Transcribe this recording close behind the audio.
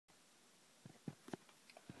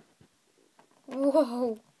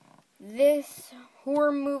Whoa, this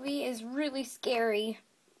horror movie is really scary.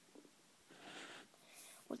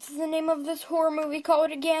 What's the name of this horror movie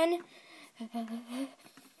called again?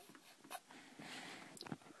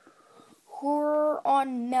 Horror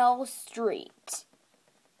on Mel Street.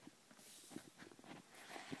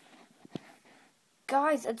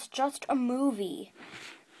 Guys, it's just a movie.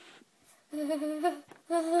 This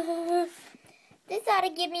ought to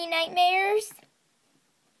give me nightmares.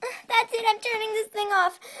 That's it, I'm turning this thing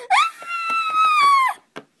off.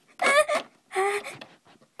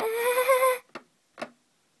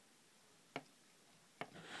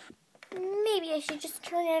 Maybe I should just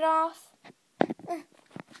turn it off.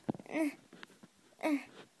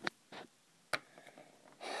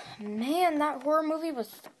 Man, that horror movie was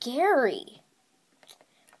scary.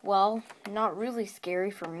 Well, not really scary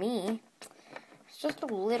for me. It's just a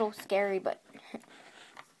little scary, but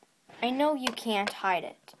I know you can't hide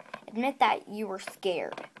it. Admit that you were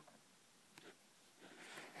scared.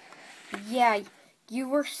 Yeah, you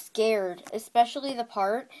were scared, especially the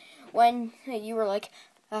part when you were like,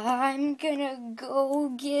 I'm gonna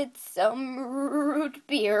go get some root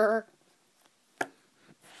beer.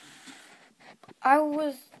 I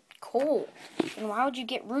was cold, and why would you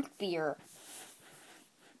get root beer?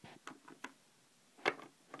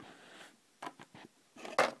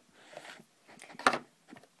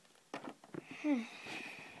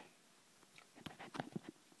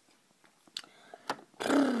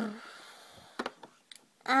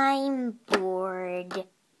 I'm bored.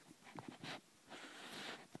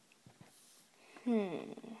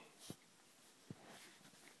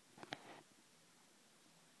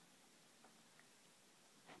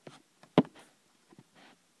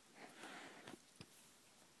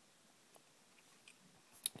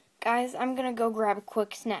 Guys, I'm gonna go grab a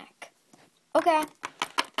quick snack. Okay.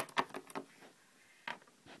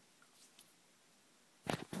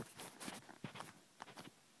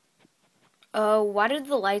 Why did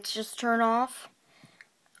the lights just turn off?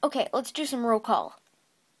 Okay, let's do some roll call.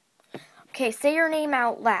 Okay, say your name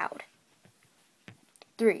out loud.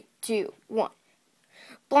 3, 2, 1.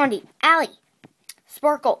 Blondie, Allie,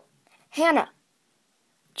 Sparkle, Hannah,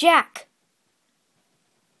 Jack.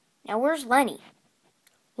 Now where's Lenny?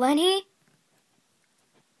 Lenny?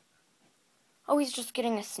 Oh, he's just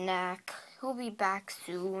getting a snack. He'll be back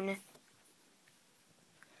soon.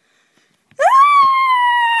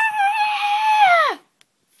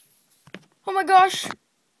 Oh my gosh.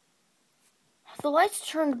 The lights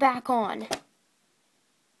turned back on.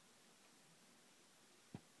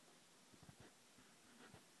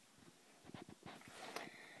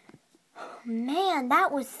 Man,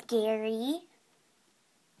 that was scary.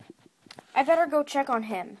 I better go check on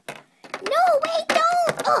him. No, wait,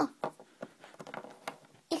 don't! Oh.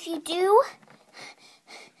 If you do,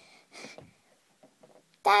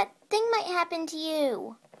 that thing might happen to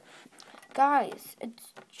you. Guys,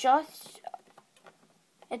 it's just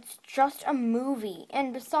a movie.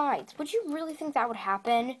 And besides, would you really think that would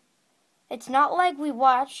happen? It's not like we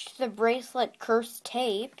watched the Bracelet Curse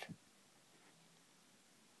tape.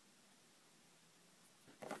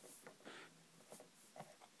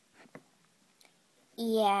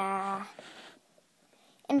 Yeah.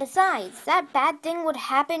 And besides, that bad thing would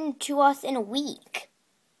happen to us in a week.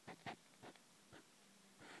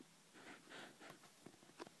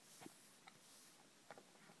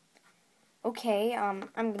 Okay, I'm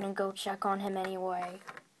gonna go check on him anyway.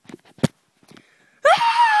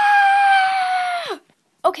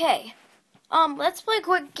 Okay, let's play a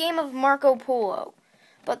quick game of Marco Polo,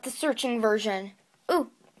 but the searching version. Ooh,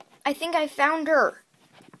 I think I found her.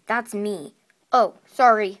 That's me. Oh,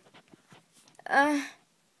 sorry.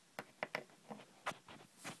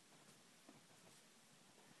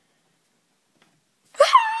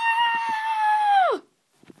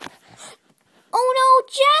 Oh no,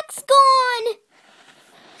 Jack's gone!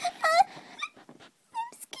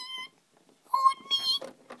 I'm scared. Hold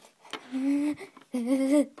me.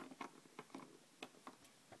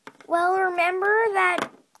 Well, remember that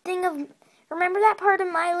part of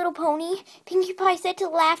My Little Pony? Pinkie Pie said to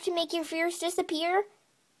laugh to make your fears disappear?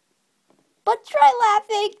 But try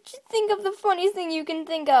laughing. Just think of the funniest thing you can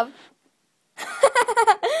think of.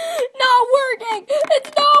 Not working!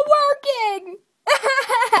 It's not working!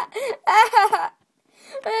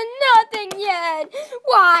 Nothing yet.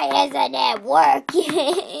 Why isn't it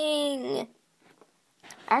working?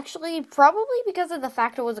 Actually, probably because of the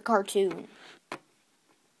fact it was a cartoon.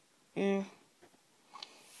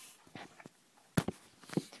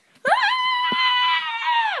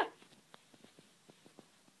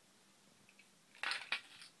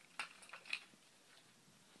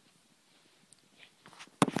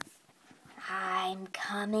 I'm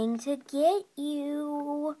coming to get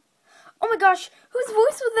you. Oh my gosh, whose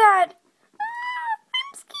voice was that?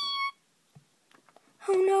 I'm scared.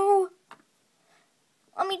 Oh no.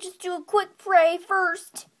 Let me just do a quick pray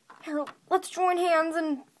first. Here, let's join hands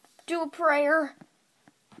and do a prayer.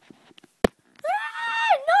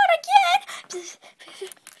 Not again!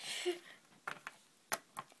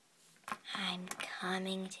 I'm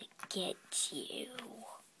coming to get you.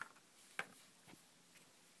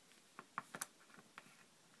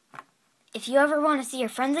 If you ever want to see your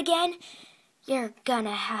friends again, you're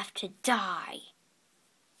gonna have to die.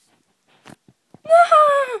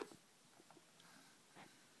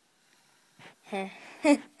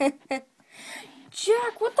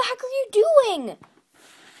 Jack, what the heck are you doing?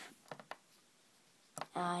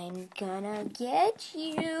 I'm gonna get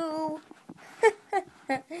you.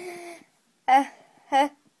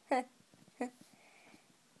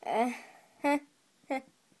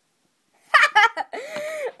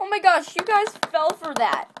 Oh my gosh, you guys fell for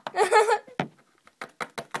that.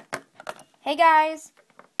 Hey guys.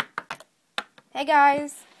 Hey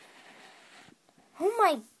guys. Oh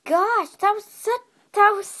my gosh, that was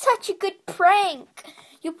such a good prank.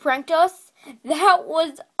 You pranked us? That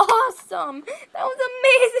was awesome. That was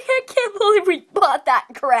amazing. I can't believe we bought that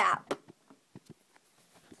crap.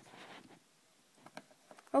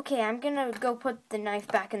 Okay, I'm gonna go put the knife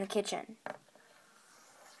back in the kitchen.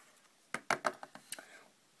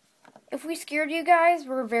 If we scared you guys,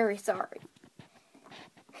 we're very sorry.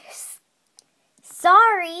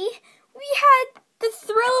 Sorry? We had the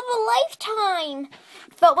thrill of a lifetime.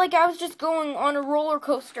 Felt like I was just going on a roller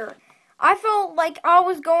coaster. I felt like I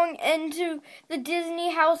was going into the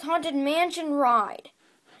Disney House Haunted Mansion ride.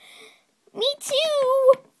 Me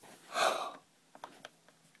too.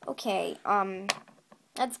 Okay,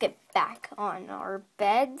 let's get back on our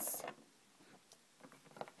beds.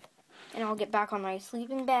 And I'll get back on my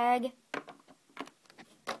sleeping bag.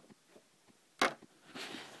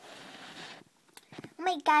 Oh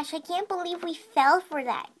my gosh, I can't believe we fell for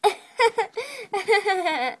that.